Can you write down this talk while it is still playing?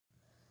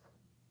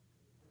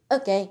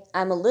Okay,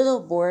 I'm a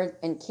little bored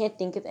and can't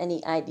think of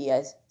any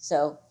ideas,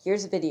 so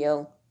here's a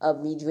video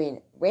of me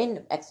doing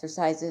random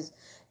exercises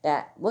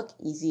that look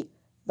easy,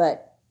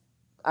 but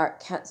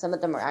some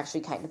of them are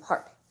actually kind of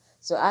hard.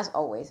 So as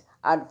always,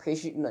 I'd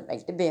appreciate you to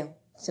like the video,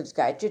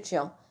 subscribe to the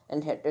channel,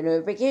 and hit the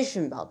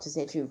notification bell to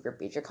stay tuned for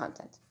future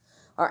content.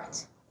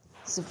 Alright,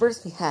 so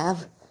first we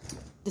have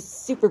the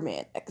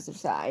Superman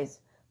exercise,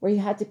 where you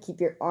have to keep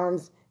your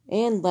arms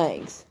and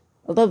legs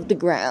above the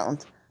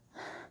ground.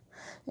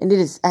 And it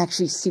is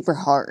actually super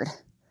hard.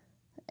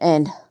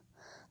 And,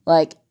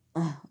 it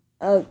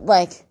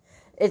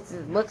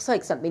looks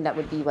like something that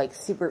would be,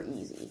 super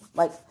easy.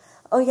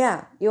 Oh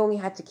yeah, you only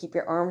have to keep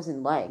your arms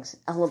and legs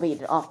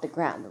elevated off the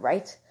ground,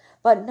 right?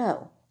 But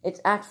no,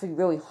 it's actually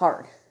really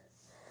hard.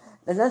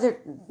 Another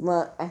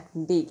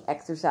big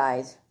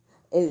exercise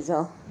is,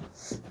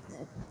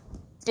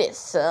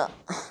 this,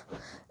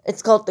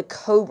 it's called the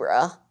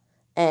Cobra.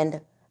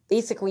 And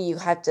basically you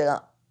have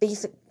to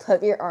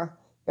put your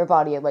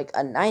body at,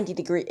 a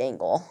 90-degree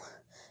angle,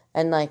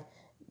 and,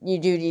 you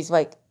do these,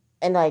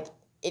 and,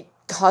 it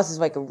causes,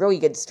 a really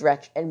good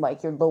stretch in,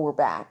 your lower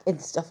back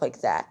and stuff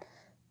like that,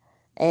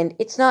 and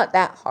it's not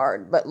that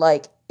hard, but,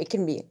 it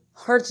can be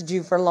hard to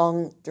do for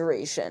long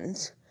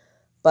durations,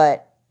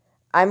 but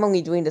I'm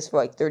only doing this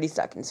for, 30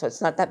 seconds, so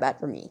it's not that bad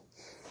for me.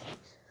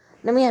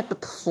 Then we have the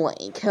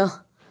plank,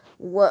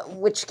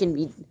 which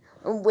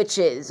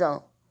is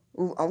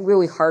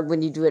really hard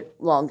when you do it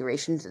long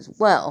durations as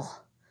well.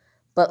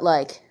 But,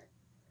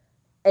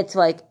 it's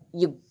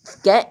you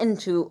get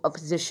into a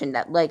position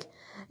that,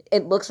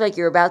 it looks like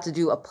you're about to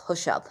do a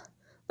push-up,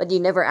 but you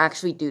never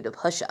actually do the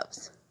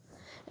push-ups.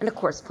 And, of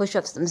course,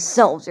 push-ups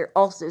themselves are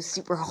also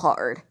super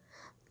hard.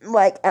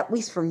 At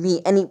least for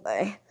me,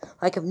 anyway.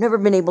 I've never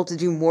been able to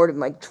do more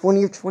than,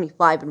 20 or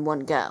 25 in one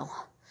go.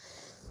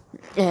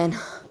 And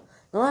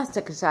the last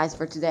exercise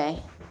for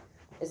today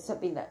is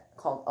something that's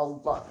called a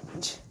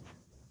lunge.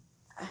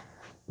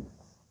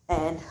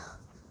 And,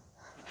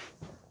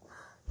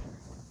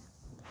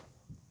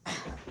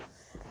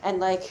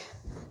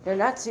 they're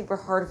not super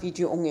hard if you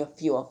do only a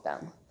few of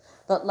them.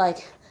 But,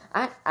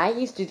 I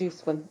used to do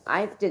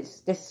I did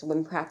this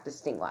swim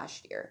practice thing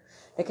last year,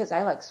 because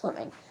I like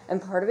swimming,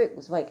 and part of it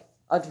was,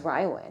 a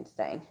dry land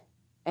thing.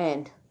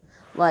 And,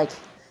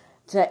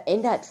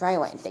 in that dry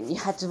land thing, you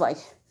had to,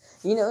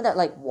 you know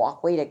that,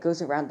 walkway that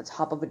goes around the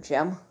top of a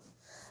gym?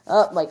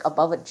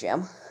 Above a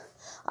gym?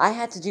 I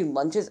had to do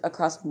lunges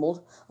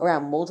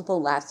around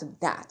multiple laps of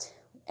that.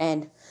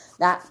 And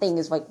that thing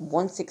is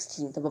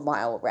 1/16 of a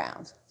mile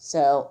around.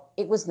 So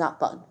it was not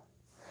fun.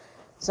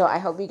 So I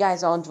hope you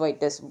guys all enjoyed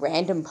this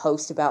random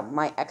post about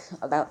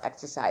about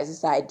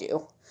exercises that I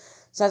do.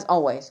 So as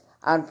always,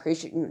 I would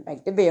appreciate you to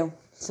like the video,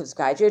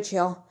 subscribe to the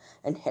channel,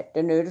 and hit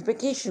the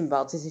notification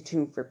bell to stay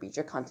tuned for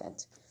future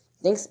content.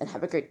 Thanks and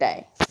have a great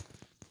day.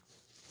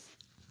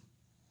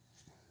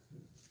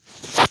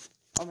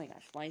 Oh my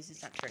gosh, why is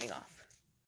this not turning off?